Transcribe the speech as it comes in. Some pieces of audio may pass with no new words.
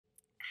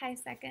Hi,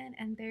 second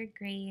and third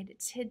grade.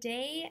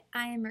 Today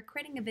I am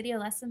recording a video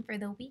lesson for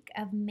the week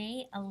of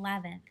May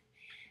 11th.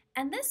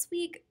 And this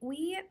week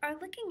we are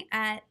looking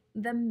at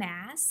the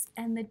Mass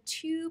and the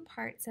two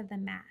parts of the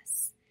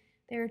Mass.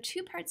 There are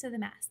two parts of the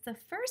Mass. The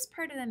first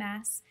part of the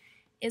Mass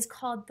is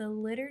called the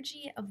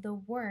Liturgy of the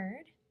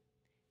Word,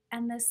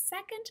 and the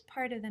second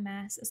part of the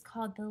Mass is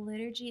called the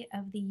Liturgy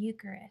of the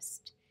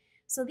Eucharist.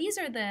 So these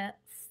are the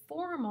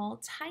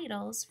formal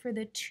titles for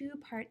the two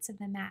parts of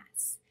the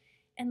Mass.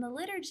 In the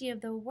Liturgy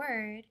of the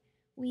Word,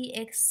 we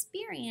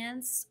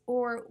experience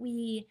or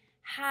we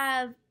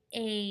have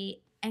an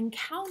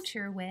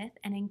encounter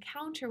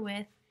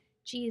with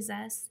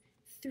Jesus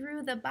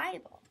through the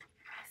Bible,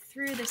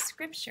 through the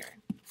Scripture.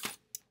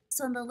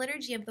 So in the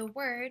Liturgy of the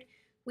Word,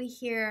 we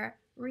hear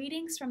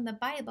readings from the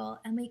Bible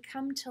and we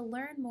come to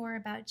learn more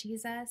about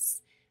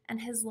Jesus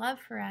and his love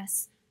for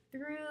us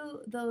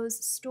through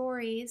those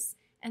stories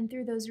and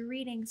through those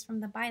readings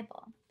from the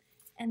Bible.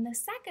 In the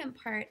second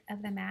part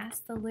of the Mass,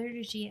 the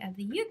Liturgy of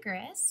the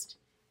Eucharist,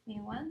 give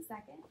me 1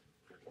 second,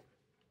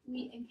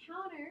 we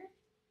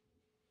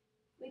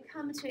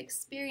come to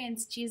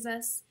experience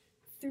Jesus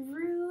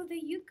through the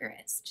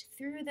Eucharist,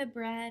 through the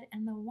bread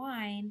and the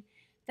wine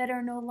that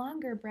are no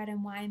longer bread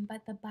and wine,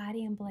 but the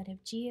body and blood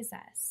of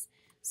Jesus.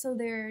 So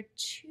there are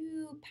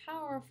two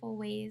powerful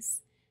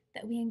ways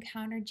that we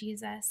encounter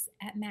Jesus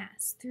at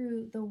Mass,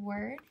 through the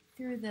Word,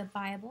 through the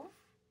Bible,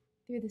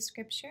 through the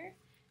Scripture,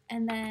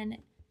 and then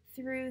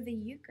through the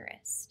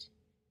Eucharist,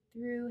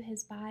 through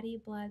his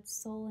body, blood,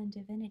 soul, and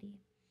divinity.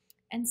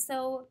 And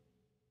so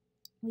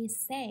we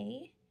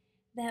say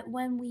that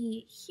when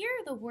we hear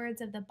the words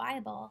of the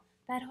Bible,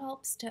 that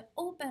helps to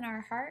open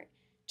our heart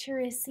to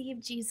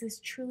receive Jesus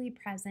truly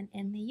present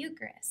in the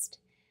Eucharist.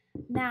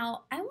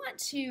 Now, I want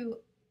to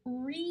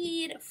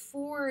read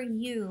for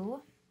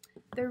you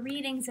the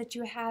readings that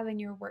you have in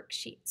your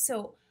worksheet.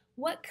 So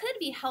what could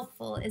be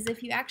helpful is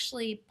if you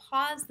actually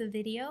pause the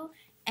video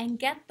and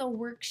get the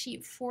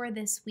worksheet for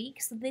this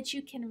week so that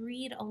you can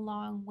read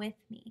along with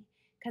me,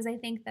 because I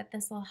think that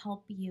this will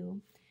help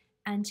you.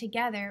 And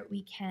together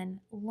we can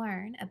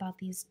learn about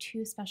these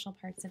two special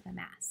parts of the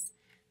Mass.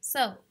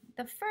 So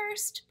the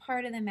first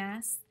part of the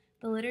Mass,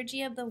 the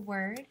Liturgy of the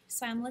Word.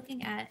 So I'm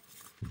looking at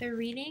the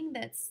reading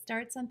that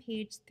starts on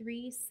page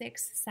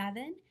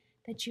 367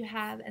 that you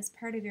have as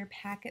part of your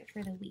packet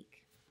for the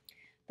week.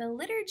 The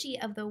Liturgy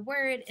of the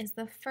Word is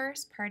the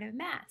first part of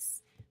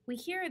Mass. We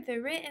hear the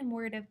written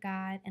word of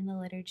God in the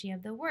Liturgy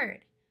of the Word.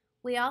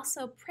 We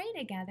also pray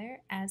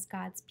together as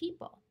God's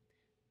people.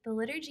 The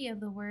Liturgy of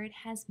the Word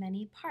has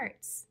many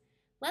parts.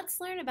 Let's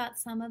learn about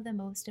some of the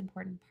most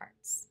important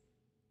parts.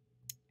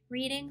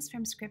 Readings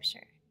from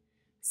Scripture.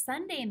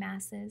 Sunday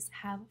Masses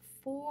have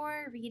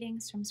 4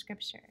 readings from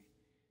Scripture.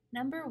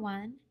 Number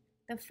 1,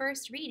 the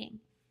first reading,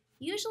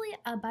 usually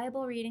a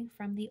Bible reading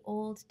from the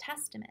Old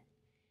Testament.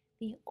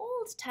 The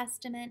Old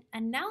Testament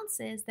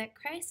announces that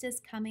Christ is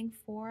coming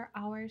for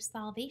our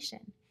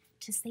salvation,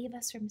 to save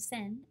us from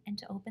sin and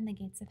to open the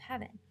gates of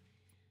heaven.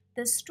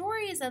 The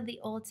stories of the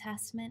Old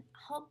Testament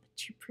help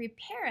to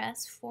prepare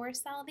us for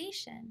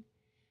salvation,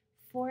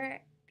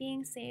 for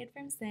being saved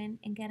from sin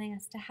and getting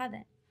us to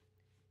heaven.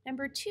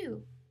 Number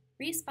 2,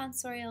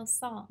 responsorial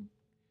psalm.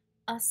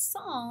 A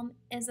psalm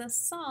is a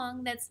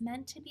song that's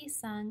meant to be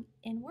sung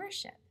in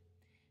worship.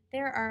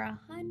 There are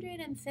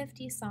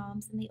 150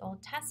 psalms in the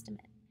Old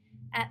Testament.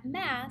 At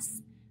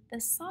Mass, the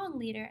song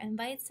leader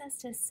invites us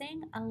to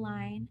sing a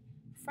line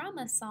from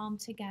a psalm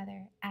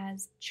together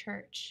as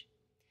church.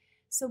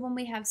 So when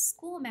we have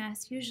school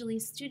Mass, usually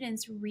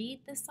students read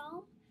the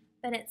psalm,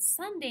 but at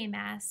Sunday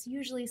Mass,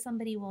 usually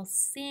somebody will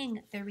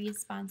sing the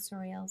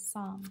responsorial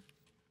psalm.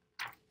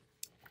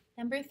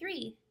 Number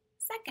 3,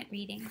 second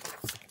reading.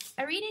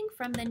 A reading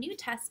from the New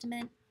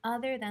Testament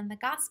other than the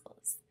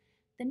Gospels.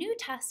 The New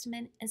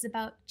Testament is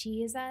about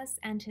Jesus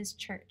and his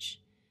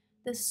church.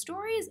 The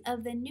stories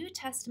of the New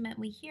Testament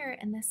we hear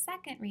in the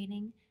second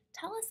reading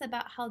tell us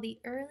about how the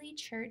early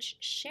church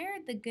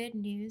shared the good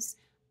news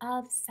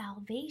of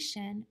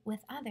salvation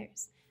with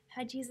others,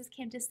 how Jesus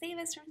came to save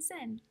us from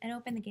sin and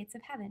open the gates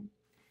of heaven.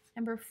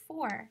 Number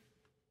 4,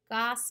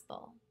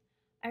 Gospel.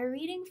 A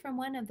reading from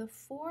one of the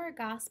 4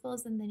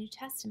 Gospels in the New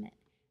Testament,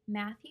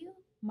 Matthew,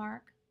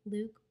 Mark,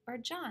 Luke, or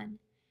John.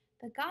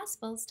 The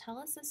Gospels tell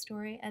us the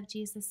story of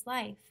Jesus'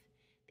 life.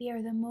 They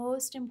are the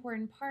most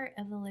important part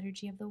of the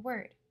Liturgy of the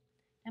Word.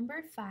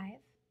 Number 5,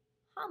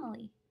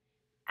 homily.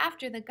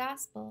 After the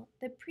Gospel,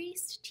 the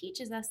priest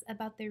teaches us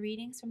about the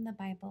readings from the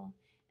Bible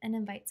and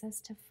invites us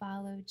to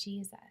follow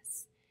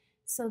Jesus.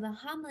 So the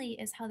homily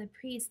is how the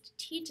priest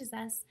teaches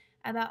us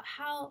about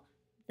how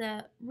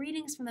the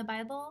readings from the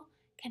Bible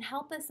can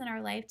help us in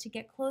our life to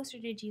get closer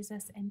to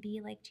Jesus and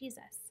be like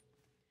Jesus.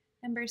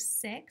 Number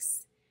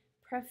 6,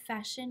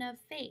 profession of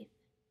faith.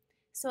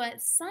 So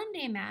at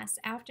Sunday Mass,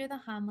 after the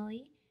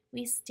homily,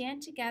 we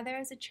stand together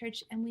as a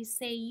church and we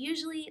say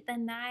usually the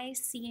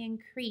Nicene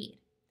Creed.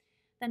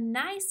 The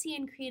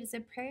Nicene Creed is a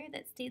prayer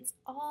that states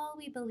all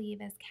we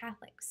believe as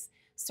Catholics.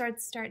 So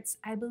it starts,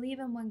 I believe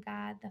in one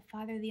God, the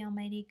Father, the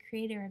Almighty,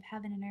 creator of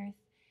heaven and earth.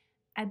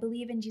 I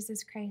believe in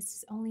Jesus Christ,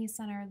 his only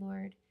Son, our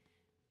Lord,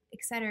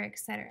 etc.,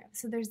 etc.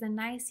 So there's the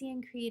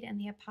Nicene Creed and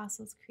the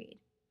Apostles' Creed.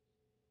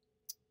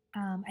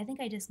 I think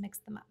I just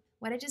mixed them up.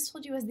 What I just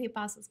told you was the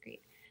Apostles' Creed.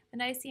 The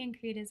Nicene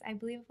Creed is, I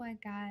believe in one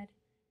God.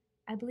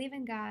 I believe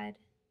in God.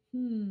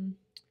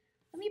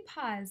 Let me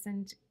pause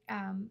and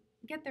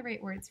get the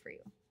right words for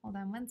you. Hold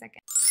on one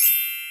second.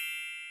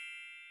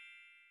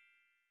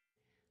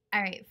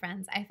 All right,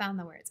 friends, I found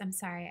the words. I'm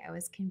sorry, I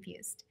was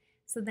confused.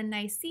 So the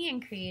Nicene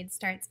Creed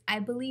starts, I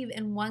believe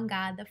in one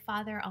God, the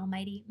Father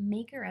Almighty,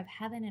 maker of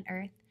heaven and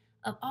earth,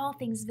 of all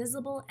things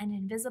visible and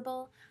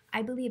invisible.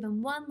 I believe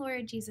in one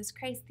Lord Jesus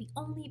Christ, the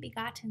only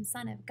begotten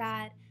Son of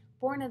God,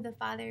 born of the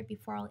Father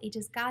before all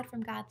ages, God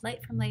from God,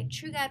 light from light,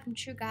 true God from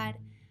true God,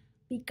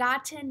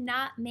 begotten,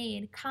 not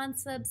made,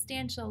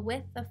 consubstantial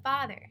with the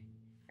Father.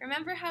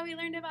 Remember how we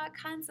learned about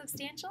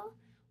consubstantial?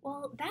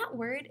 Well, that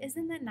word is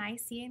in the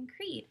Nicene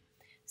Creed.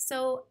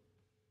 So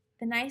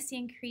the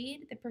Nicene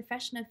Creed, the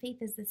profession of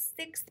faith, is the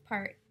sixth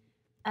part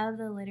of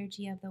the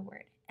liturgy of the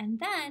word. And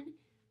then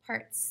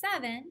part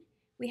 7,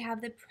 we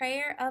have the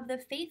prayer of the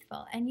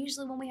faithful. And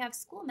usually when we have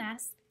school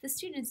mass, the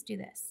students do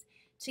this.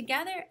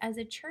 Together as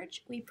a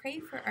church, we pray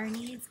for our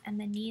needs and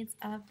the needs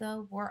of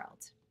the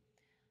world.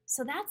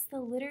 So that's the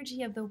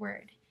liturgy of the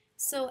word.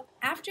 So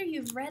after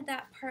you've read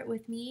that part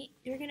with me,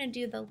 you're going to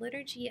do the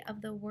liturgy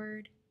of the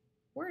word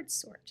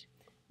sort.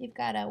 You've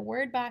got a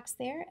word box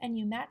there, and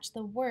you match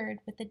the word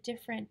with a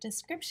different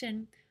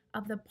description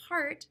of the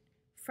part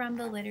from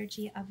the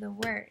liturgy of the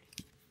word.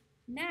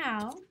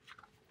 Now,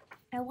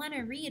 I want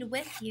to read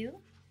with you,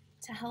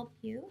 to help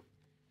you,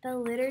 the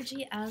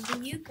liturgy of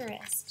the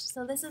Eucharist.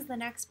 So this is the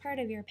next part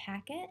of your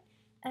packet,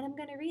 and I'm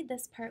going to read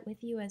this part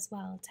with you as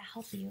well to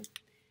help you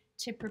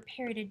to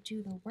prepare to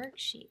do the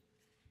worksheet.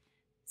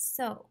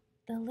 So,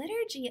 the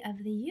liturgy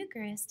of the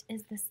Eucharist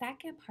is the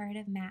second part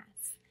of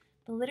Mass.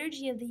 The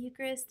liturgy of the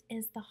Eucharist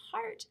is the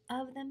heart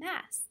of the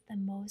Mass, the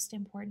most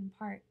important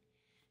part.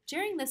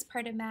 During this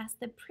part of Mass,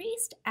 the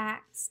priest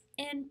acts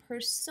in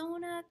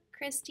persona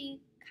Christi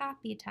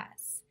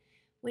capitis,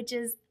 which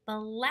is the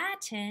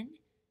Latin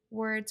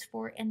words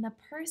for in the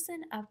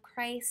person of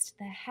Christ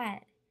the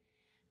head.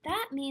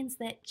 That means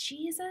that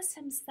Jesus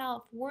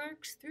himself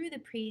works through the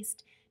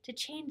priest to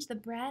change the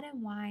bread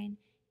and wine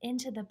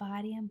into the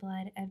body and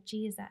blood of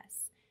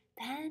Jesus.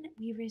 Then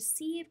we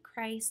receive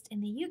Christ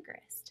in the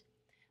Eucharist.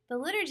 The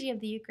liturgy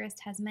of the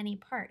Eucharist has many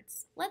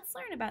parts. Let's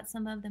learn about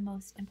some of the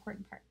most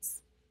important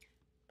parts.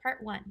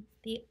 Part 1,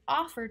 the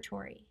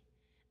offertory.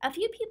 A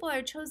few people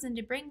are chosen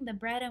to bring the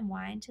bread and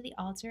wine to the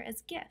altar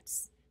as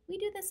gifts. We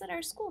do this at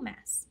our school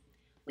mass.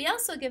 We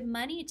also give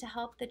money to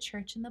help the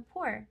church and the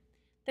poor.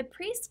 The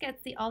priest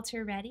gets the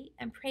altar ready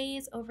and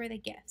prays over the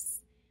gifts.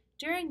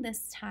 During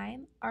this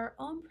time, our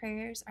own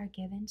prayers are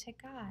given to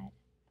God.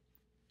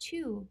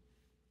 2,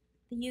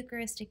 the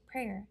Eucharistic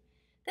prayer.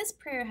 This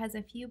prayer has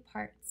a few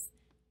parts.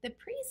 The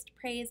priest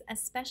prays a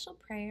special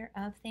prayer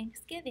of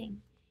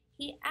thanksgiving.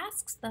 He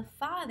asks the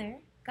Father,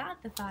 God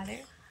the Father,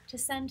 to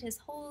send his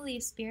Holy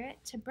Spirit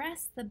to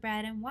bless the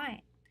bread and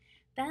wine.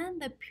 Then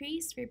the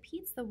priest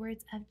repeats the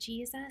words of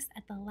Jesus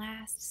at the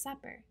Last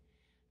Supper.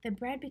 The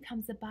bread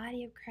becomes the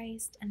body of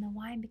Christ and the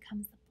wine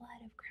becomes the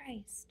blood of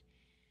Christ.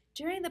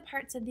 During the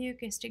parts of the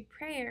Eucharistic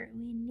prayer,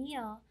 we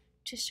kneel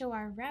to show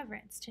our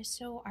reverence, to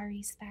show our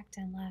respect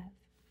and love.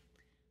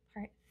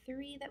 Part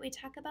 3 that we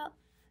talk about,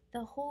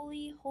 the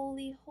Holy,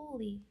 Holy,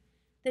 Holy.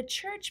 The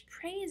church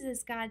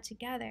praises God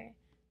together.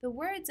 The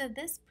words of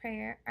this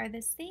prayer are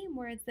the same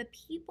words the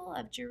people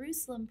of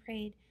Jerusalem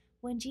prayed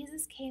when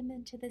Jesus came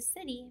into the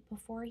city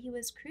before he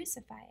was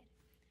crucified.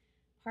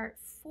 Part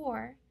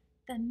 4,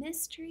 the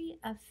mystery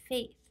of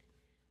faith.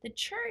 The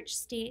church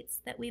states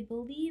that we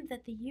believe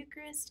that the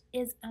Eucharist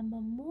is a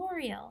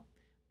memorial,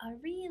 a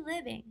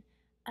reliving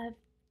of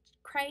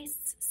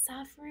Christ's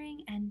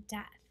suffering and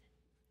death.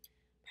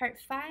 Part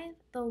 5,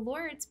 the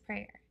Lord's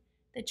Prayer.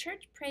 The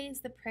church prays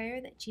the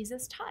prayer that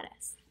Jesus taught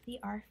us, the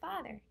Our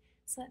Father.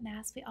 So at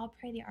Mass, we all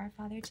pray the Our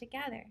Father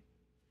together.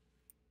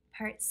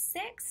 Part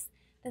 6,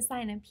 the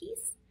sign of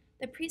peace.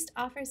 The priest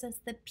offers us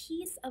the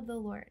peace of the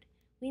Lord.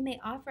 We may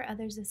offer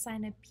others a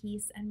sign of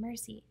peace and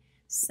mercy.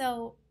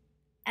 So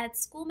at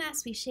school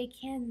mass, we shake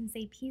hands and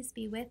say, peace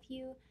be with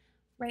you.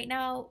 Right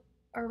now,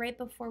 or right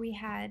before we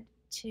had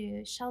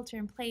to shelter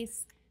in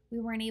place, we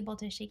weren't able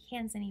to shake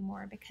hands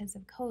anymore because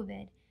of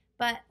COVID.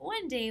 But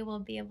one day we'll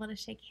be able to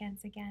shake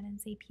hands again and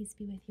say, peace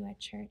be with you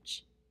at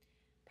church.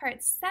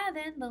 Part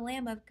 7, the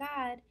Lamb of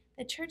God.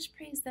 The church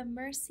prays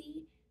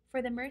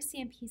for the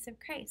mercy and peace of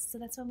Christ. So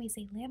that's when we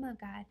say, Lamb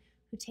of God,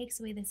 who takes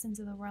away the sins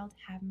of the world,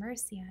 have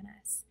mercy on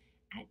us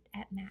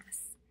at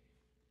Mass.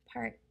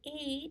 Part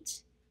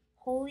 8,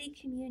 Holy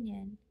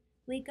Communion.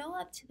 We go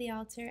up to the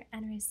altar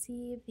and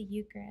receive the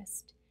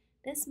Eucharist.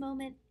 This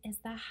moment is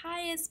the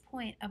highest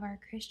point of our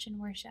Christian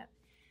worship.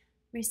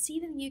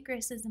 Receiving the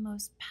Eucharist is the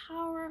most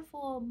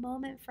powerful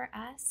moment for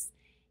us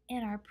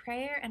in our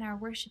prayer and our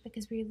worship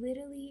because we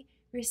literally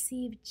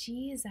receive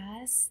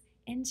Jesus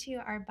into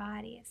our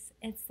bodies.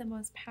 It's the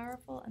most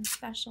powerful and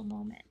special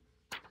moment.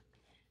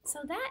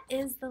 So that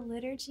is the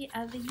Liturgy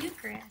of the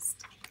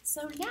Eucharist.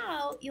 So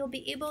now you'll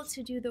be able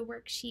to do the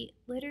worksheet,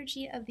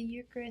 Liturgy of the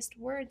Eucharist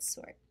word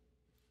sort.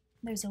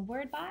 There's a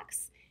word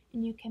box,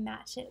 and you can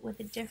match it with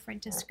the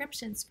different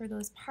descriptions for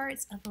those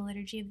parts of the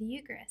Liturgy of the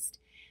Eucharist.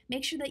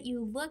 Make sure that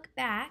you look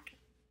back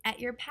at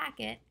your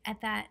packet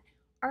at that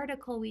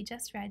article we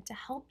just read to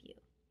help you.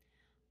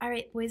 All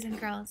right, boys and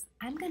girls,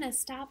 I'm going to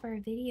stop our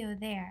video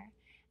there.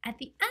 At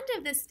the end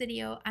of this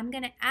video, I'm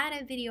going to add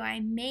a video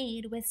I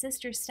made with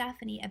Sister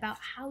Stephanie about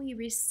how we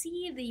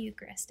receive the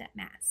Eucharist at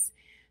Mass.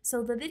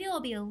 So the video will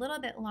be a little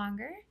bit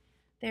longer.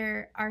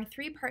 There are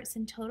 3 parts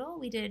in total.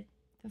 We did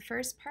the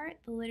first part,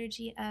 the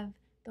Liturgy of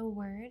the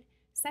Word,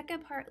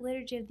 second part,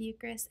 Liturgy of the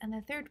Eucharist, and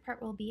the third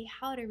part will be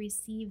how to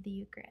receive the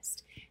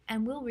Eucharist.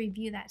 And we'll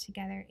review that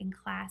together in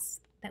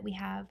class that we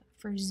have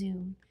for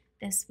Zoom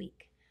this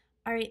week.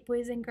 All right,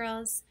 boys and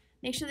girls,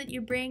 make sure that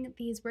you bring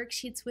these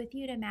worksheets with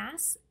you to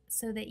Mass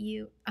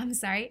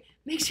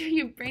make sure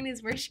you bring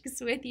these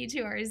worksheets with you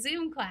to our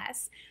Zoom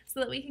class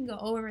so that we can go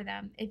over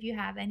them if you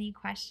have any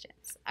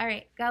questions. All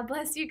right, God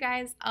bless you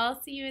guys.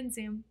 I'll see you in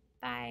Zoom.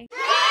 Bye.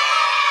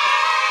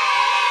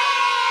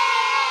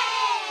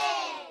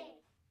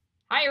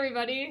 Hi,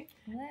 everybody.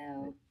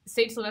 Hello.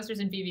 St. Sylvester's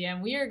in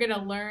BBM. We are going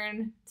to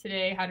learn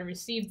today how to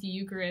receive the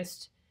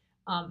Eucharist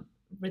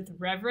with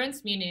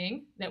reverence,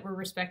 meaning that we're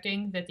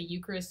respecting that the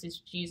Eucharist is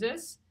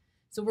Jesus.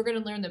 So we're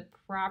going to learn the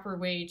proper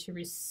way to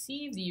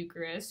receive the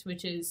Eucharist,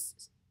 which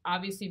is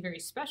obviously very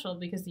special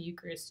because the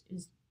Eucharist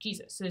is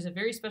Jesus. So there's a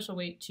very special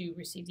way to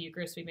receive the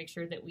Eucharist. We make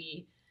sure that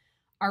we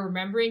are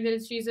remembering that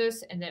it's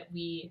Jesus and that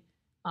we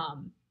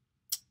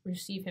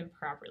receive him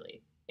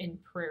properly and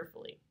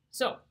prayerfully.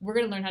 So we're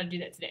going to learn how to do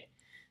that today.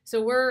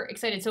 So we're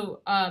excited.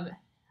 So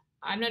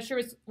I'm not sure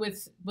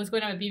what's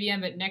going on with BBM,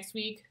 but next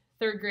week,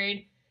 3rd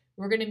grade,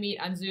 we're going to meet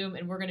on Zoom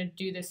and we're going to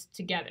do this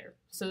together.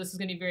 So this is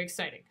going to be very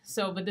exciting.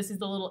 But this is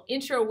the little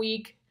intro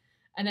week,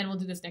 and then we'll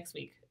do this next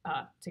week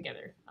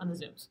together on the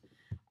Zooms.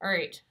 All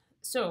right.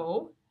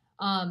 So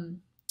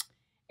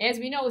as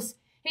we know,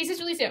 hey,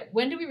 Sister Lisa,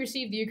 when do we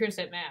receive the Eucharist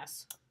at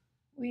Mass?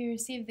 We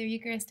receive the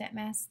Eucharist at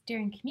Mass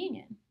during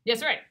communion.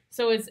 That's right.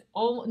 So it's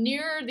all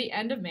near the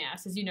end of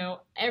Mass, as you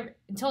know.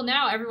 Until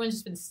now,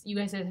 everyone's just been, you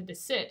guys have had to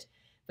sit,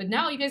 but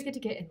now you guys get to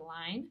get in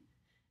line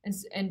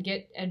and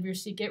get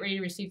ready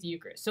to receive the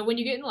Eucharist. So when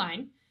you get in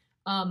line,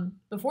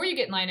 before you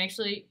get in line,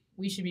 actually,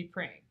 we should be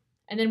praying.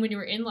 And then when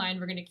you're in line,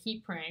 we're going to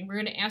keep praying. We're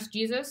going to ask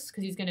Jesus,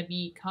 because he's going to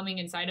be coming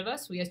inside of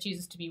us. We ask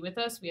Jesus to be with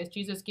us. We ask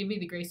Jesus, give me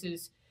the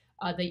graces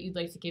that you'd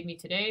like to give me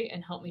today,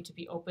 and help me to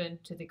be open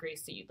to the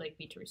grace that you'd like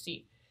me to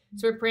receive.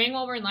 So we're praying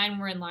while we're in line. When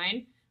we're in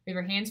line, we have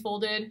our hands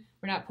folded.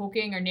 We're not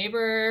poking our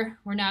neighbor.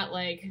 We're not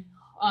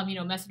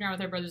messing around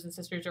with our brothers and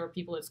sisters or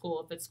people at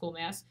school if it's school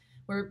Mass.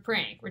 We're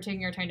praying. We're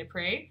taking our time to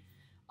pray.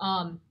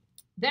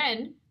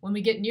 Then when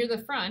we get near the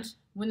front,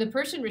 when the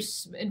person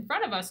in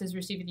front of us is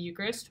receiving the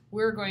Eucharist,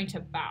 we're going to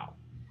bow.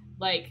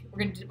 Like we're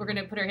going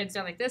to put our heads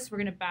down like this. We're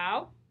going to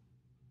bow.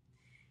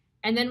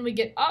 And then when we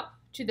get up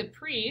to the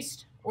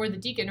priest or the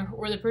deacon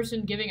or the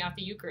person giving out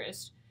the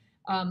Eucharist,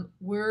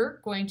 we're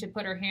going to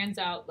put our hands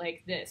out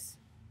like this.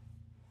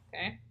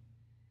 Okay?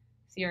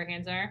 See our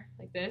hands are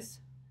like this.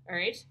 All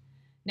right.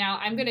 Now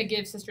I'm going to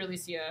give Sister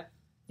Alicia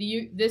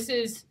this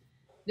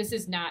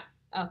is not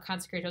a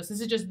consecrated host. This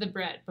is just the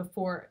bread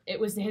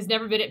has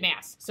never been at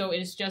Mass. So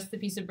it is just the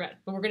piece of bread,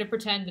 but we're going to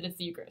pretend that it's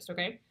the Eucharist.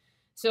 Okay.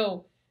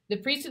 So the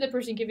priest or the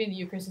person giving the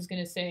Eucharist is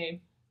going to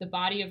say the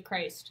body of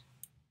Christ.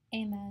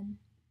 Amen.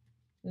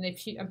 And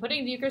I'm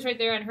putting the Eucharist right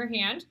there on her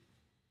hand,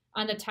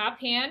 on the top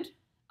hand,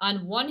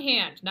 on one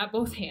hand, not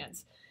both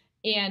hands.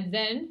 And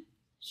then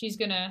she's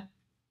going to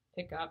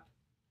pick up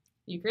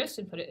the Eucharist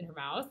and put it in her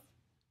mouth.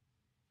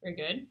 Very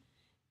good.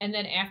 And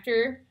then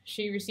after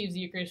she receives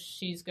the Eucharist,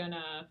 she's going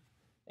to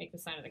make the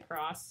sign of the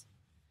cross.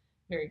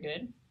 Very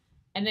good.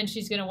 And then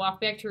she's going to walk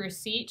back to her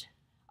seat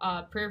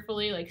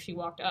prayerfully like she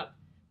walked up,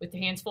 with the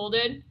hands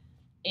folded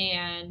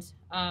and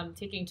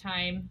taking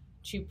time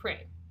to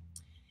pray.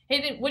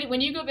 Hey, then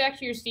when you go back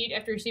to your seat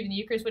after receiving the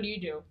Eucharist, what do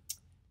you do?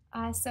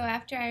 So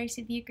after I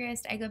receive the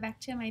Eucharist, I go back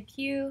to my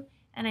pew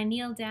and I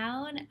kneel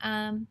down,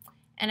 and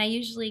I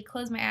usually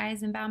close my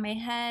eyes and bow my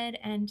head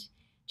and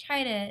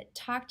try to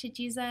talk to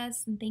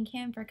Jesus and thank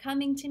him for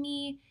coming to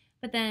me.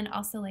 But then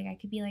also, I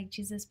could be like,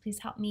 Jesus, please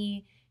help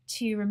me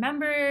to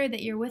remember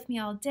that you're with me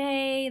all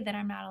day, that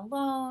I'm not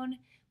alone.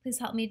 Please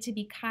help me to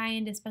be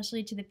kind,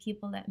 especially to the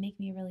people that make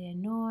me really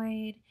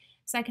annoyed.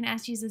 So I can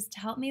ask Jesus to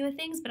help me with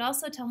things, but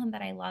also tell him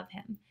that I love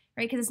him,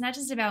 right? Because it's not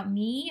just about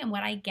me and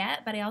what I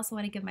get, but I also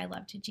want to give my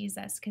love to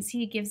Jesus because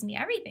he gives me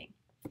everything.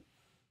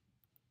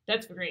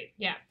 That's great.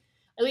 Yeah.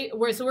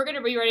 So we're going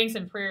to be writing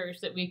some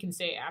prayers that we can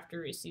say after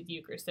we receive the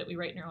Eucharist that we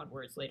write in our own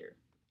words later,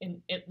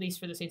 at least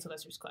for the St.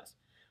 Sylvester's class.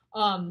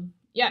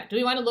 Yeah. Do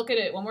we want to look at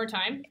it one more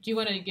time? Do you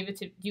want to do it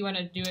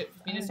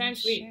with me this time?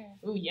 Sweet. Sure.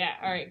 Oh, yeah.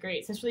 All right,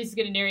 great. Sister Lisa's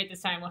going to narrate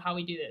this time how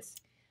we do this.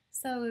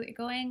 So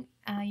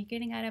you're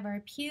getting out of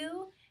our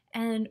pew,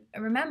 and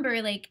remember,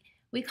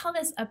 we call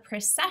this a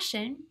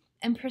procession,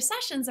 and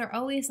processions are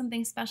always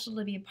something special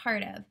to be a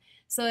part of.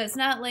 So it's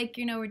not like,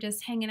 we're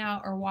just hanging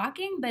out or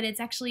walking, but it's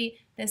actually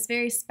this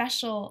very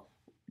special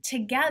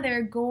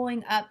together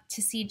going up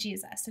to see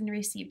Jesus and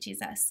receive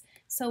Jesus.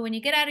 So when you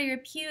get out of your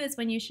pew is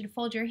when you should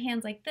fold your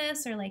hands like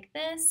this or like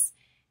this,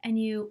 and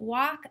you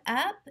walk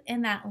up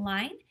in that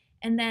line.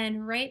 And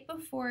then right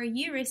before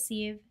you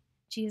receive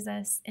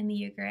Jesus in the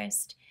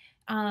Eucharist,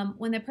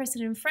 when the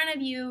person in front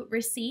of you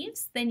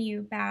receives, then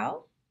you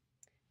bow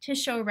to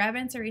show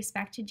reverence or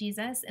respect to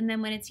Jesus. And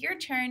then when it's your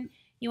turn,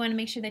 you want to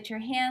make sure that your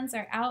hands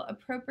are out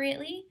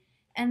appropriately.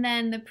 And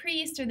then the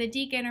priest or the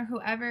deacon or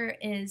whoever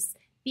is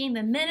being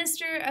the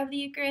minister of the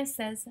Eucharist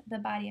says the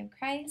body of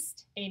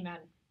Christ. Amen.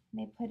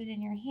 And they put it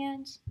in your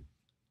hand.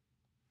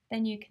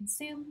 Then you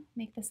consume,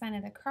 make the sign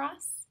of the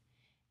cross,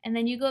 and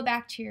then you go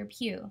back to your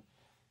pew.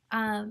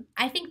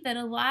 I think that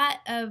a lot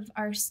of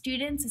our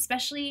students,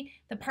 especially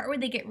the part where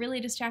they get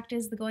really distracted,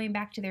 is the going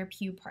back to their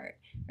pew part,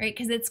 right?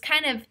 Because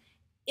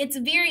it's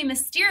very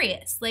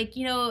mysterious. Like,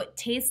 it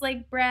tastes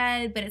like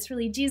bread, but it's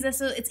really Jesus.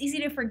 So it's easy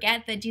to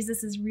forget that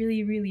Jesus is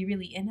really, really,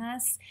 really in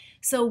us.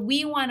 So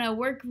we want to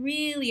work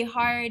really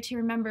hard to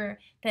remember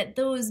that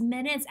those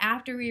minutes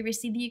after we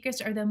receive the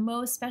Eucharist are the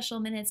most special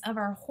minutes of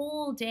our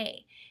whole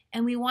day.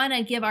 And we want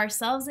to give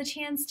ourselves a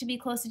chance to be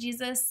close to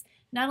Jesus,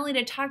 not only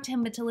to talk to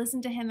him, but to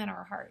listen to him in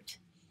our heart.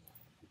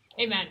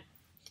 Amen.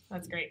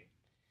 That's great.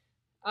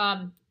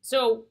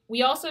 So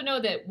we also know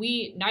that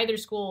neither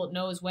school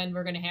knows when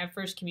we're going to have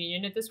First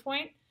Communion at this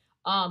point.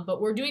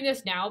 But we're doing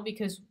this now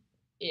because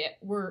if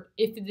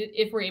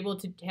we're able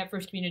to have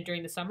First Communion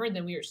during the summer,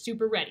 then we are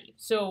super ready.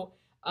 So,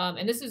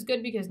 and this is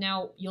good because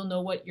now you'll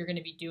know what you're going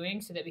to be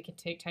doing so that we can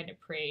take time to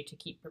pray to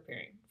keep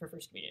preparing for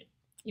First Communion,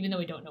 even though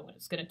we don't know when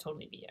it's going to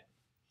totally be yet.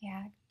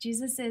 Yeah,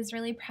 Jesus is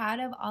really proud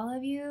of all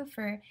of you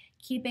for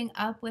keeping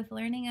up with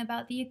learning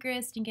about the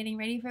Eucharist and getting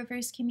ready for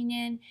First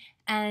Communion.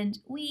 And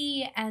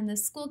we and the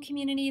school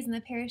communities and the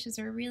parishes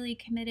are really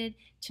committed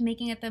to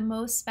making it the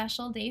most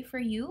special day for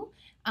you,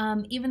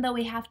 even though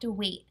we have to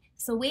wait.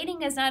 So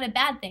waiting is not a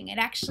bad thing. It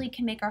actually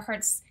can make our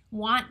hearts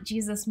want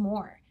Jesus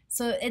more.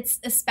 So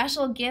it's a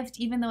special gift,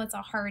 even though it's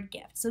a hard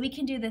gift. So we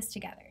can do this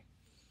together.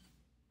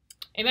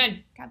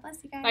 Amen. God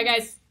bless you guys. Bye,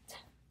 guys.